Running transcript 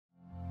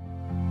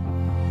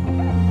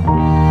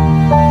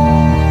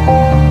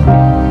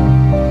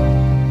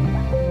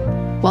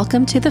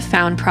Welcome to the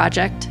Found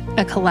Project,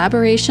 a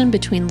collaboration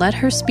between Let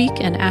Her Speak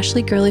and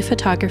Ashley Gurley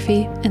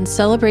Photography in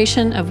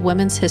celebration of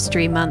Women's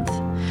History Month.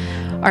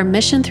 Our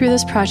mission through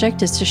this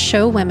project is to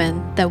show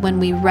women that when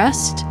we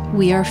rest,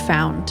 we are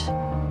found.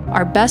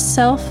 Our best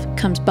self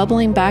comes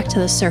bubbling back to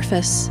the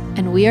surface,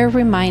 and we are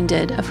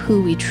reminded of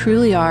who we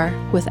truly are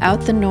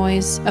without the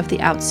noise of the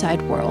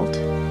outside world.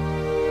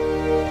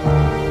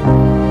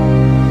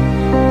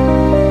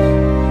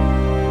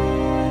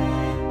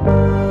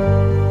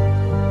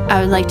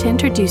 I would like to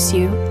introduce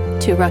you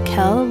to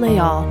Raquel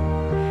Leal,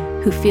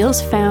 who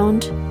feels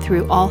found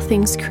through all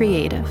things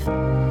creative. Well,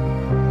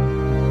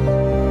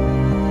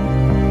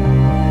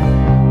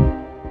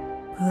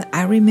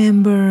 I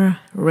remember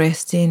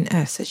resting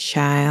as a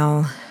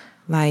child,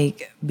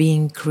 like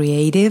being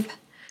creative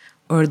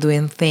or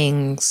doing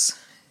things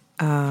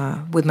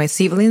with my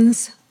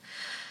siblings.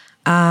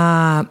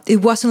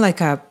 It wasn't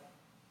like a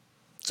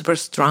super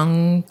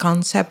strong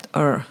concept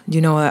or,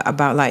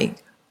 about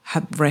like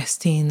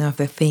resting of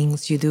the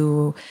things you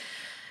do.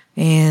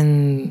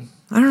 And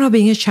I don't know,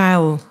 being a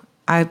child,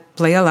 I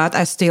play a lot.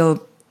 I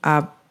still,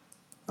 I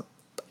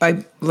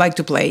like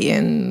to play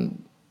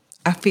and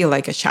I feel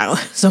like a child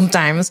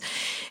sometimes.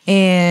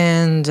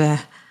 And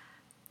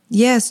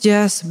yes,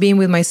 just being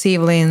with my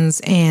siblings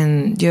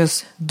and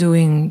just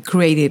doing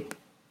creative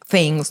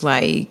things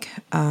like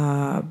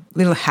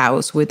little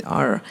house with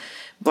our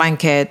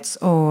blankets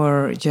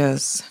or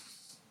just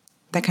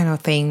that kind of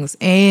things.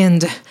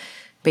 And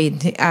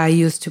I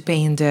used to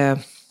paint the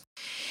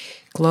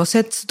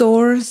closet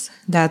doors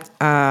that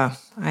I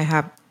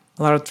have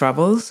a lot of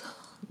troubles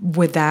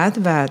with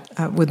that, but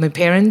with my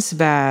parents.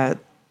 But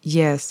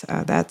yes,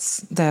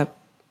 that's the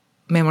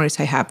memories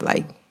I have,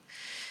 like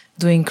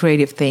doing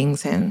creative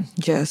things and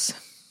just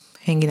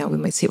hanging out with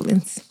my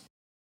siblings.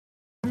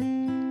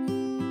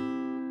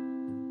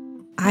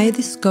 I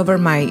discovered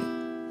my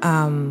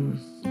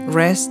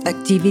rest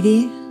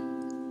activity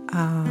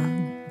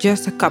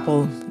just a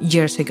couple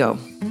years ago.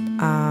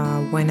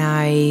 When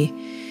I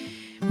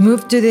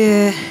moved to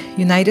the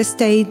United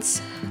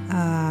States,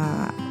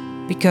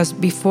 because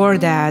before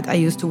that I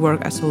used to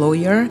work as a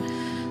lawyer,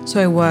 so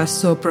I was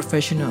so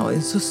professional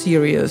and so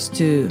serious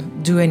to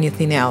do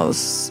anything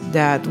else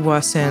that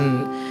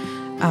wasn't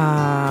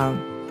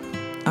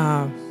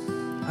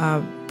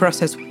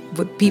process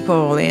with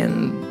people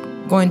and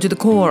going to the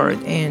court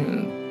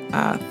and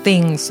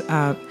things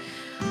about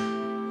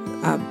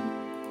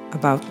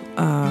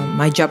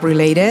my job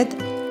related.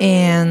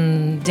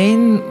 And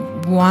then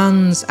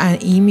once I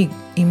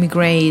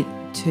immigrate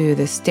to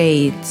the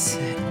States,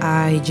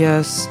 I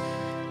just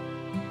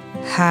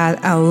had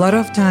a lot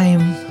of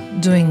time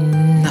doing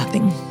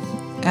nothing.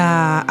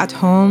 At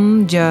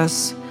home,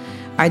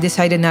 I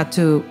decided not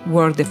to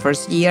work the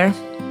first year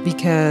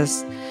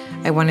because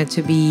I wanted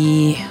to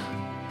be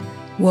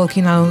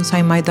walking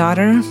alongside my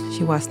daughter.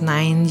 She was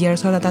 9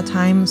 years old at that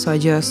time, so I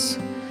just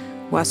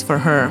was for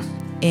her.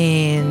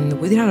 And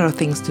we did a lot of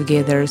things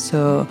together,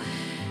 so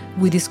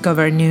we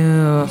discovered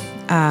new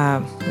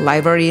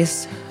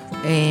libraries,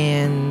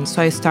 and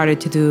so I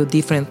started to do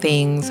different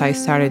things. I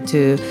started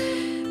to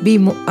be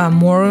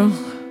more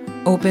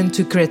open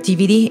to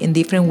creativity in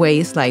different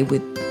ways, like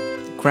with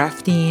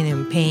crafting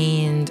and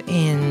paint.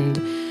 And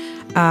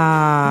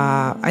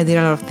I did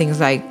a lot of things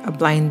like a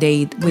blind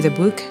date with a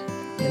book.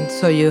 And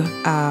so you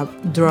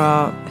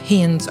draw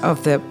hints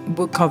of the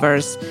book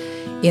covers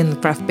in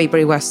craft paper.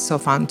 It was so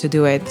fun to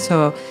do it.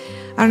 So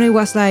I don't know, it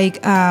was like,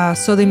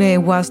 suddenly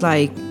it was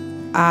like,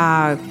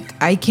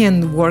 I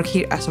can work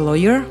here as a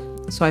lawyer,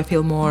 so I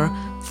feel more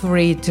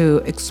free to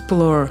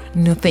explore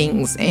new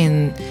things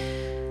and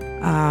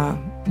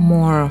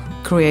more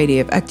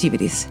creative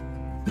activities.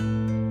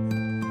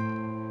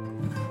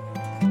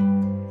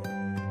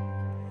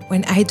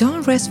 When I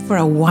don't rest for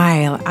a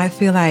while, I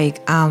feel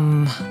like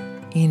I'm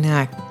in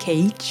a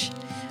cage,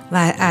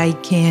 like I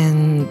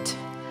can't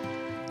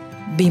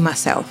be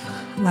myself,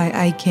 like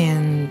I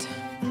can't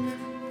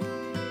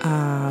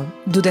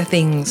do the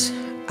things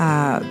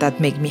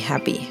that make me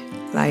happy.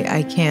 Like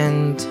I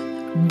can't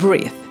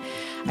breathe.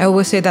 I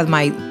always say that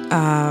my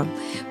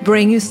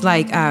brain is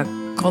like a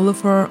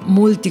colorful,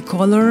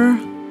 multicolor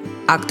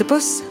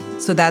octopus.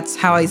 So that's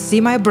how I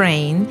see my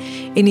brain.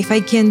 And if I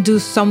can do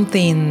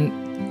something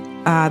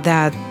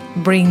that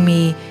bring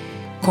me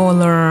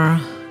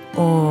color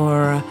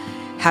or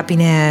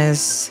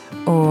happiness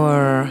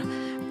or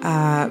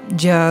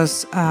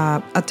just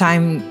a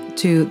time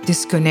to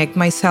disconnect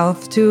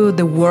myself to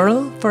the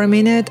world for a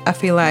minute, I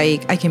feel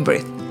like I can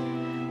breathe.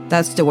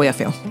 That's the way I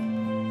feel.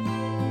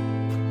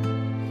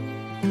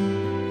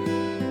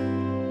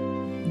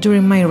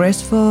 During my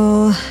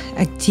restful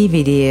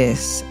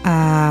activities,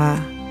 I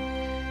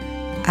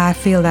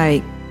feel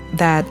like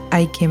that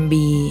I can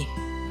be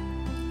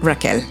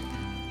Raquel.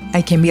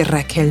 I can be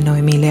Raquel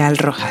Noemi Leal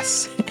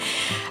Rojas.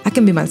 I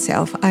can be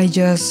myself.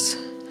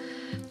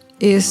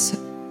 It's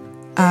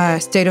a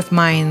state of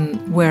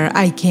mind where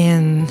I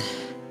can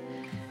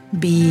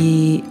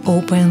be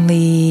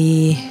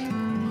openly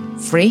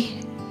free.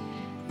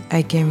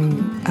 I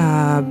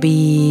can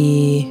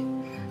be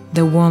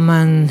the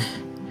woman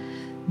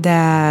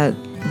that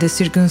the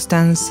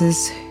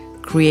circumstances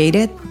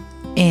created,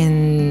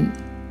 and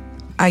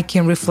I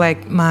can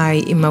reflect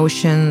my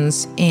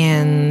emotions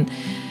and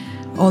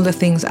all the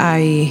things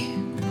I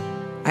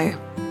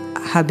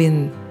have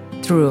been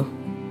through,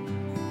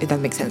 if that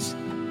makes sense.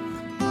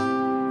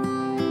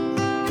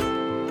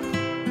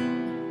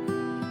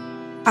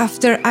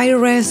 After I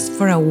rest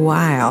for a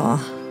while,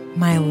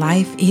 my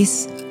life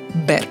is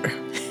better.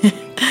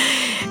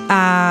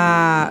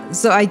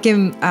 So I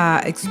can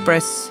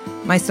express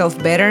myself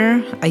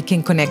better. I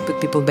can connect with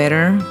people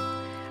better.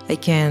 I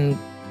can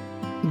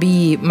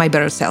be my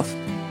better self.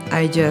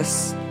 I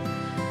just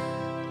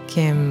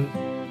can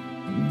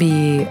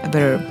be a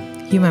better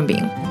human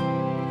being.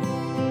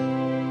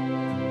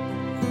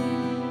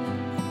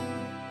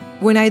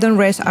 When I don't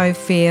rest, I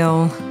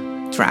feel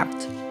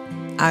trapped.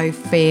 I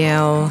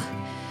feel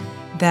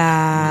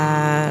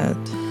that,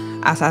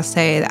 as I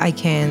said, I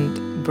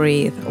can't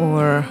breathe,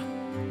 or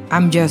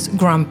I'm just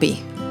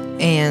grumpy,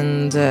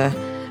 and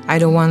I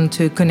don't want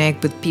to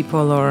connect with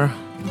people or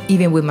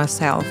even with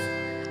myself.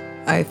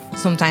 I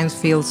sometimes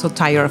feel so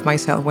tired of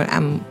myself when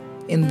I'm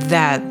in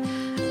that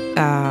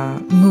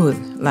mood,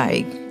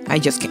 like I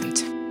just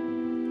can't.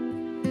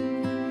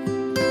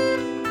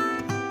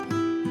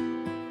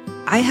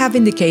 I have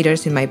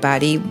indicators in my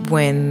body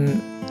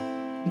when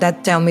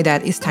that tell me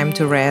that it's time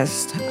to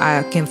rest.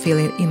 I can feel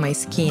it in my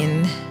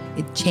skin.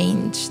 It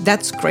changed.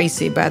 That's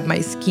crazy, but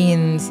my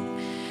skin's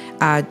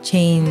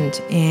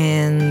changed,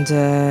 and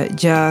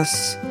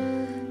just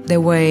the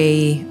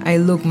way I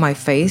look my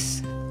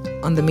face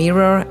on the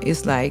mirror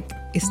is like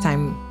it's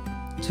time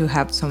to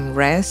have some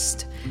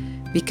rest,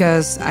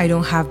 because I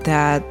don't have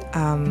that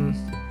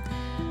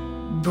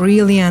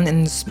brilliant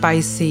and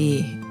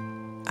spicy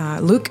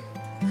look.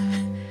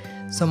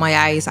 So my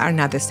eyes are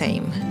not the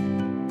same.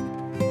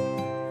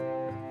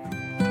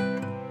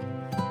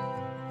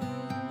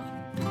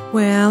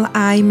 Well,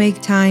 I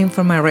make time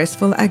for my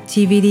restful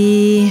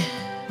activity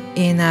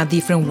in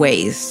different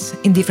ways.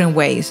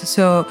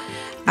 So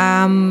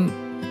I'm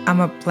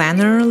a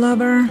planner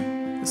lover.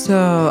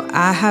 So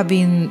I have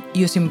been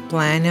using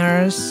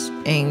planners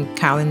and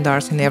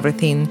calendars and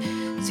everything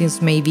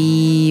since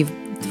maybe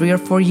 3 or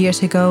 4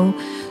 years ago.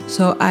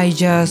 So I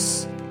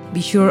just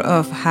be sure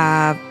of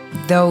have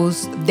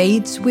those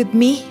dates with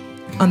me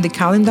on the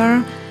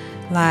calendar,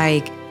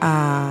 like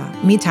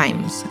me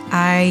times.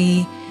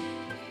 I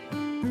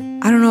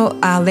don't know,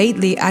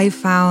 lately I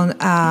found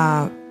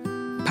a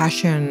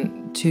passion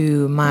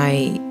to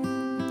my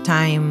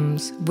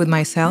times with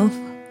myself.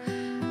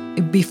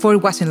 Before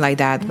it wasn't like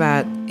that,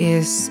 but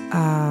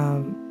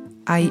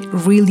I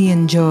really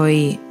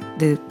enjoy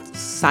the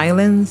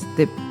silence,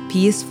 the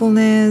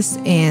peacefulness,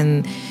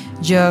 and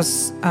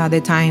just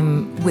the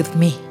time with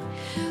me.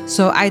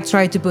 So I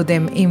try to put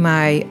them in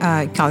my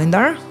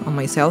calendar on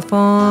my cell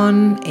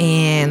phone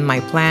and my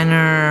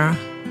planner,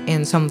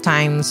 and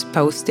sometimes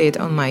post it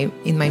in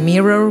my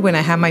mirror when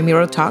I have my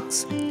mirror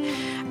talks.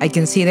 I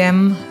can see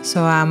them,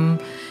 so I'm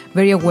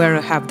very aware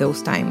to have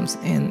those times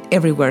and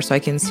everywhere, so I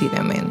can see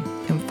them and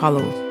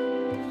follow.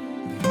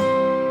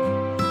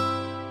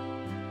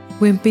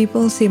 When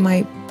people see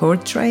my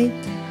portrait,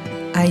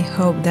 I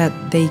hope that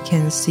they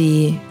can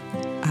see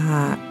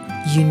a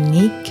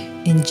unique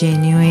and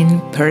genuine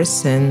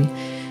person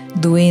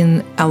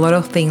doing a lot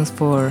of things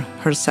for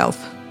herself.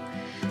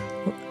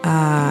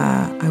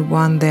 I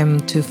want them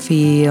to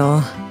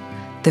feel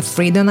the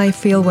freedom I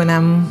feel when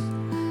I'm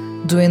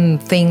doing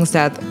things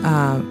that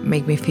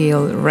make me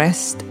feel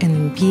rest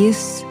and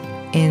peace,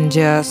 and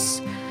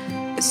just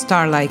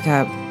start like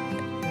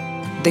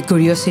the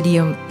curiosity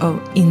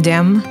in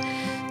them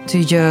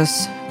to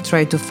just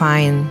try to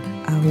find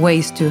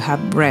ways to have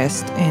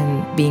rest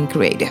and being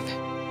creative.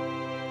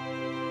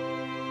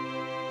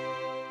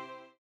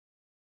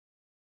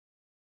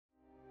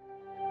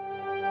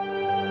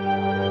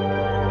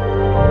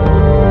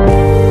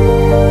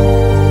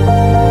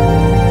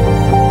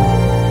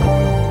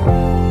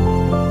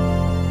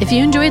 If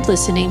you enjoyed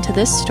listening to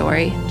this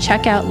story,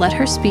 check out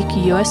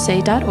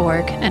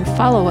LetHerSpeakUSA.org and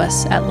follow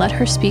us at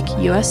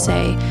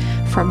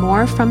LetHerSpeakUSA for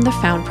more from the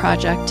Found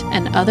Project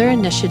and other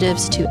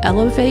initiatives to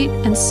elevate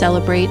and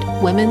celebrate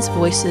women's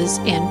voices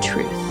and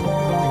truth.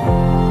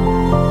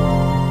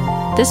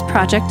 This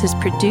project is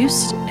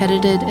produced,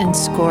 edited, and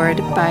scored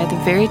by the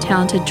very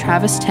talented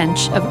Travis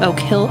Tench of Oak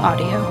Hill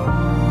Audio.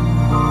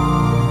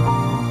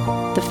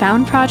 The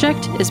Found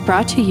Project is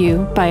brought to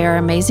you by our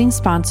amazing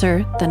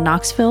sponsor, the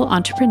Knoxville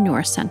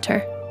Entrepreneur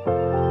Center.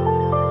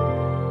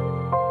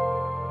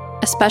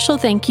 A special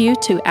thank you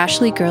to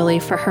Ashley Gurley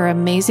for her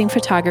amazing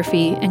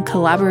photography and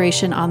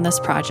collaboration on this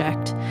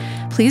project.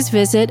 Please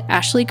visit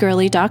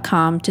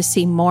ashleygurley.com to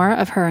see more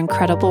of her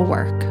incredible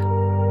work.